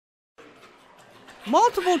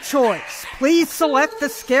Multiple choice. Please select the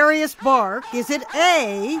scariest bark. Is it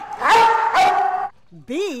A,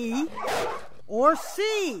 B, or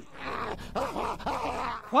C?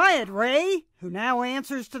 Quiet, Ray, who now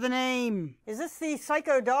answers to the name. Is this the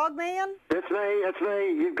Psycho Dog Man? That's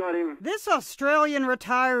me, you've got him. This Australian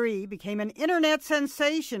retiree became an internet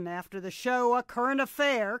sensation after the show A Current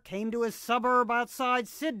Affair came to his suburb outside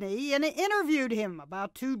Sydney and interviewed him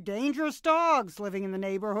about two dangerous dogs living in the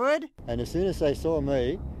neighbourhood. And as soon as they saw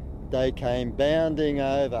me, they came bounding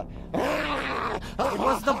over. It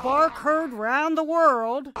was the bark heard round the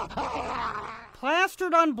world.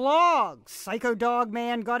 Plastered on blogs, Psycho Dog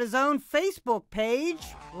Man got his own Facebook page.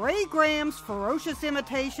 Ray Graham's ferocious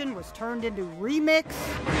imitation was turned into remix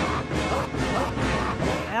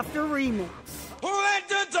after remix. Who let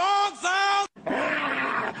the dogs out?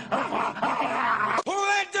 Who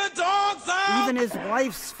let the dogs out? Even his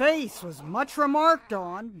wife's face was much remarked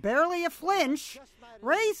on, barely a flinch.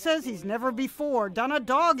 Ray says he's never before done a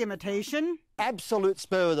dog imitation. Absolute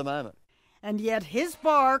spur of the moment. And yet his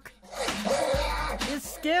bark is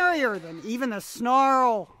scarier than even the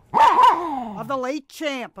snarl of the late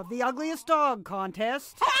champ of the ugliest dog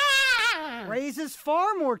contest. Ray's is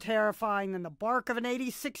far more terrifying than the bark of an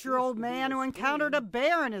 86-year-old man who encountered a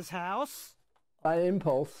bear in his house. By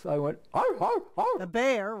impulse, I went, arr, arr, arr. The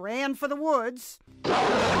bear ran for the woods.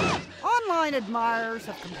 Online admirers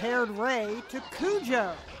have compared Ray to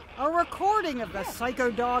Cujo. A recording of the Psycho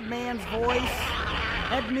Dog Man's voice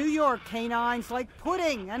had New York canines like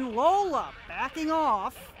Pudding and Lola backing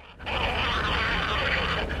off.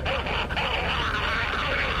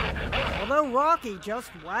 Although Rocky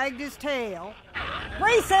just wagged his tail.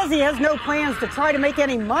 Ray says he has no plans to try to make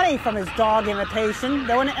any money from his dog imitation,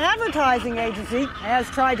 though an advertising agency has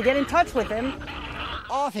tried to get in touch with him.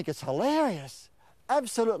 I think it's hilarious.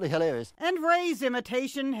 Absolutely hilarious. And Ray's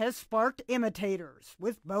imitation has sparked imitators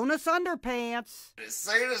with bonus underpants. As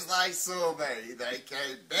soon as they saw me, they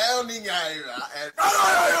came bounding over and...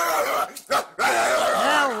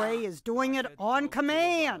 Now Ray is doing it on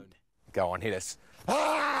command. Go on, hit us.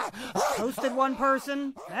 Toasted one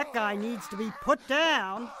person. That guy needs to be put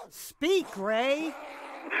down. Speak, Ray.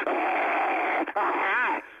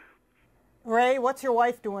 Ray, what's your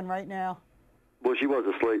wife doing right now? Well, she was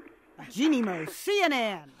asleep. Jeannie Mo,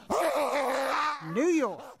 CNN, New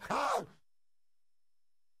York.